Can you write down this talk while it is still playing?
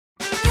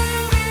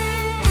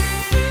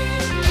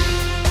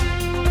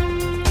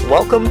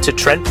Welcome to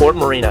Trent Port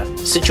Marina,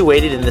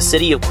 situated in the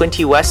city of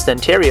Quinte West,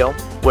 Ontario,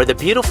 where the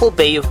beautiful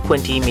Bay of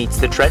Quinte meets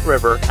the Trent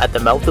River at the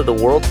mouth of the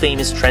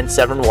world-famous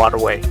Trent-Severn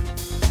Waterway.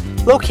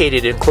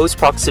 Located in close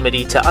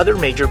proximity to other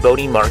major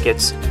boating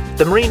markets,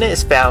 the marina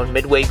is found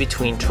midway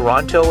between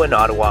Toronto and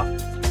Ottawa.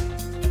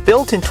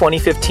 Built in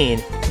 2015,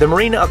 the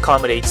marina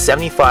accommodates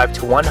 75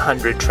 to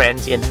 100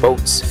 transient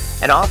boats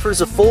and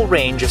offers a full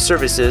range of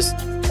services.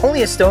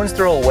 Only a stone's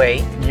throw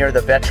away, near the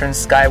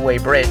Veterans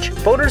Skyway Bridge,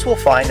 boaters will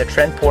find the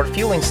Trent Port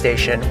fueling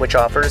station, which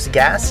offers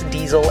gas,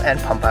 diesel, and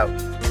pump out.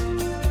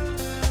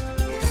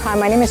 Hi,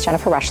 my name is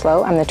Jennifer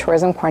Rushlow. I'm the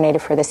tourism coordinator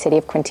for the city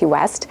of Quinte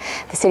West.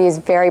 The city is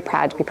very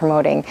proud to be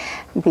promoting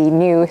the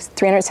new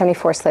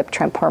 374-slip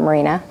Trent Port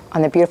Marina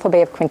on the beautiful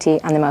Bay of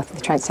Quinte on the mouth of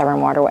the Trent-Severn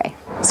Waterway.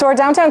 So our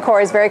downtown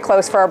core is very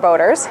close for our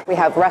boaters. We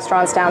have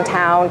restaurants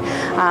downtown,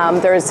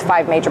 there's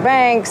 5 major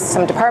banks,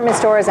 some department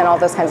stores, and all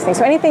those kinds of things.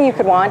 So anything you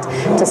could want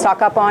to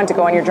stock up on to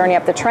go on your journey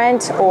up the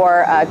Trent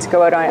or to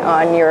go out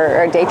on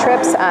your day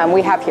trips,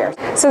 we have here.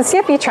 So the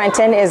CFB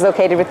Trenton is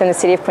located within the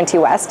city of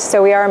Quinte West.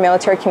 So we are a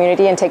military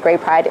community and take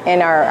great pride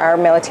in our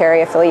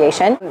military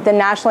affiliation. The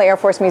National Air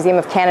Force Museum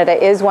of Canada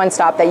is one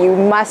stop that you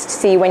must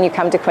see when you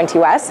come to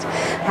Quinte West.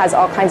 It has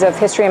all kinds of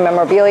history and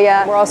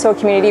memorabilia. We're also a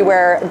community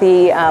where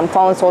the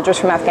fallen soldiers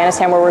from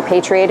Afghanistan were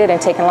repatriated and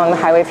taken along the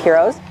Highway of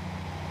Heroes.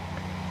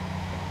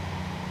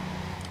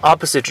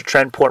 Opposite to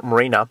Trent Port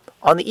Marina,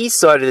 on the east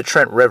side of the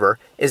Trent River,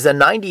 is the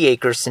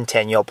 90-acre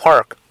Centennial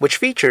Park, which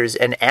features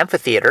an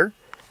amphitheater,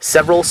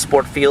 several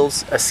sport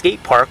fields, a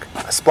skate park,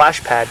 a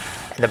splash pad,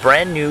 and the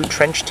brand new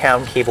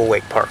Trenchtown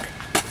Cableway Park.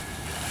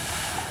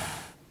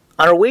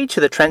 On our way to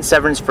the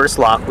Trent-Severn's first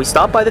lock, we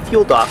stopped by the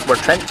fuel dock where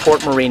Trent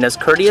Port Marina's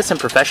courteous and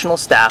professional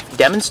staff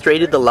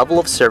demonstrated the level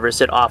of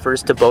service it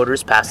offers to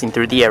boaters passing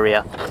through the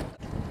area.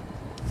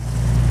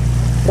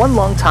 One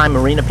long-time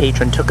marina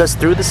patron took us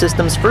through the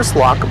system's first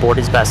lock aboard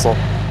his vessel.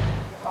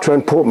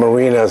 Trent Port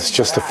Marina is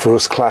just a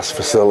first-class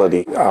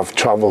facility. I've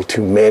traveled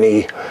to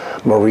many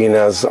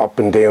marinas up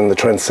and down the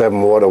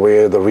Trent-Severn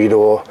Waterway, the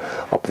Rideau,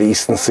 up the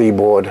eastern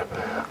seaboard,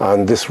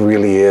 and this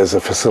really is a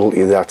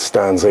facility that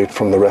stands out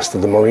from the rest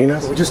of the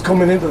marinas. We're just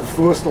coming into the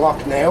first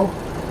lock now.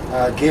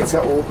 Gates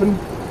are open.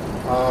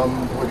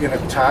 We're going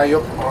to tie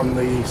up on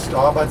the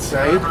starboard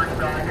side.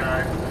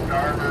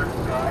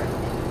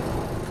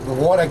 The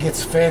water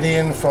gets fed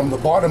in from the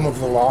bottom of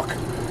the lock,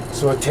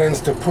 so it tends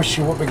to push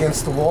you up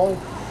against the wall.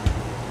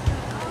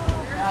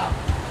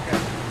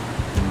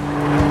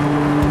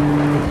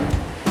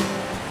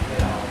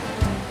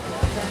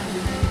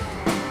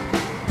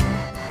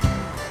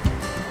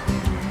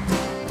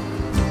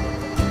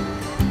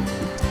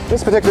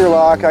 This particular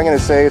lock, I'm going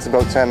to say it's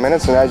about 10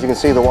 minutes, and as you can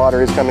see, the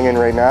water is coming in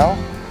right now.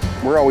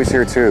 We're always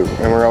here too,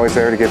 and we're always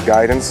there to give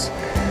guidance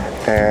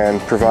and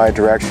provide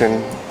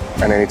direction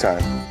at any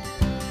time.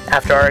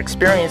 After our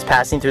experience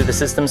passing through the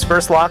system's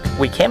first lock,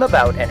 we came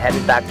about and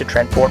headed back to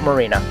Trent Port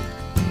Marina.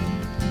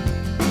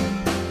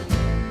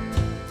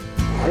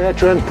 Yeah,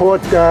 Trent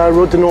Port,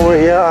 Rotten over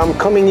here. I'm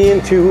coming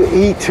into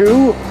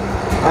E2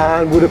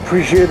 and would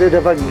appreciate it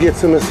if I could get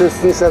some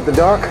assistance at the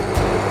dock.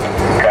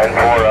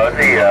 10-4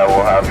 Aussie,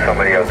 we'll have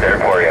somebody out there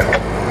for you.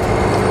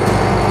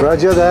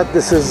 Roger that.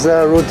 This is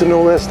Road to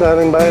Nowhere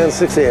standing by on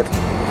 6-8.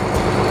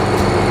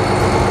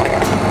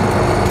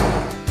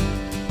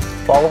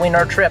 Following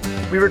our trip,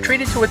 we were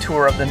treated to a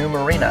tour of the new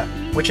marina,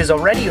 which has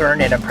already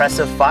earned an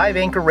impressive 5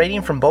 anchor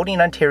rating from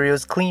Boating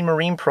Ontario's Clean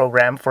Marine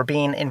program for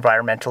being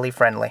environmentally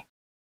friendly.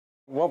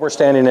 What we're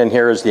standing in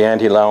here is the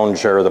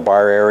ante-lounge or the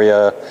bar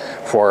area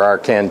for our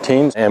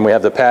canteens, and we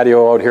have the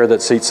patio out here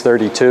that seats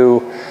 32.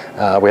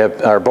 We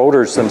have our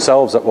boaters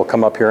themselves that will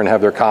come up here and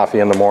have their coffee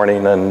in the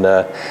morning and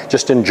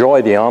just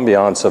enjoy the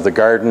ambiance of the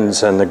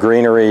gardens and the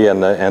greenery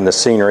and the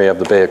scenery of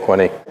the Bay of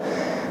Quinte.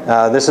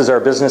 This is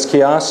our business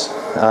kiosk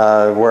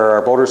where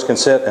our boaters can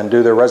sit and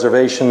do their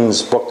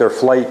reservations, book their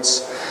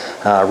flights,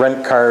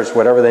 rent cars,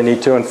 whatever they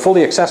need to, and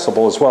fully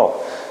accessible as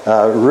well.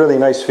 Really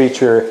nice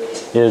feature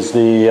is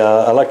the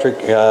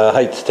electric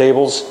height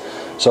tables.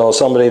 So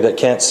somebody that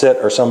can't sit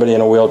or somebody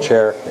in a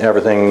wheelchair,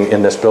 everything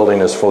in this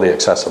building is fully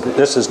accessible.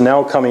 This is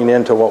now coming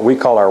into what we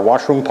call our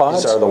washroom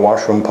pods. These are the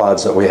washroom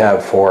pods that we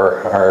have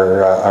for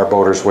our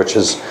boaters, which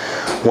is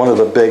one of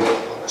the big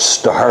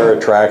star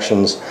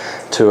attractions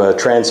to a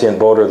transient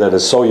boater that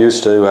is so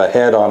used to a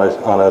head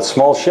on a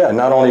small shed. And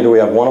not only do we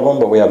have one of them,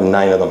 but we have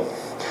 9 of them.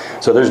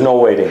 So there's no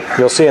waiting.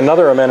 You'll see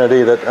another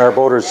amenity that our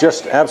boaters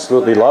just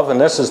absolutely love,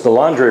 and this is the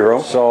laundry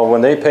room. So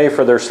when they pay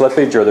for their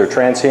slippage or their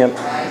transient,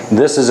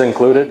 this is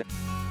included.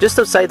 Just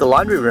outside the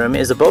laundry room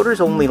is a boaters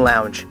only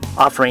lounge,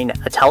 offering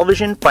a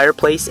television,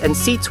 fireplace, and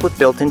seats with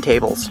built-in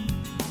tables.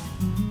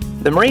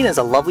 The marina is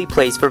a lovely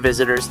place for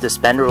visitors to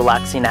spend a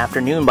relaxing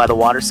afternoon by the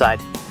waterside.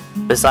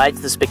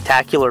 Besides the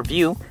spectacular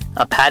view,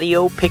 a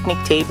patio,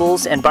 picnic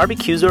tables, and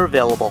barbecues are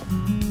available.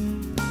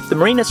 The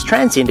marina's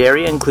transient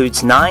area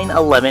includes 9,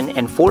 11,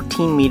 and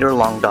 14-meter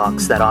long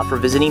docks that offer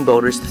visiting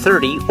boaters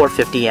 30 or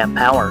 50 amp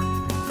power.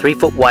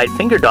 3-foot wide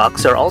finger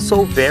docks are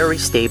also very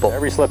stable.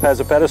 Every slip has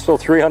a pedestal,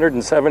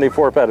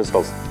 374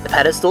 pedestals. The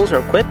pedestals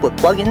are equipped with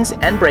plugins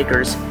and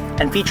breakers,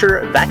 and feature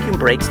vacuum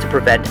brakes to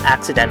prevent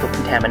accidental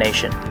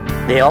contamination.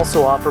 They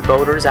also offer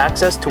boaters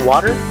access to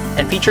water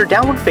and feature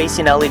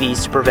downward-facing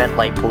LEDs to prevent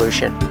light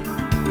pollution.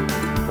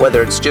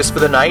 Whether it's just for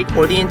the night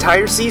or the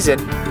entire season,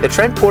 the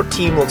Trent Port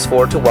team looks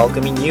forward to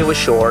welcoming you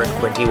ashore in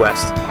Quinte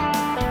West.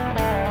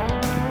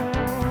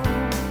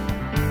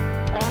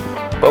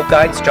 Boat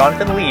Guides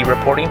Jonathan Lee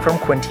reporting from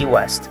Quinte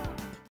West.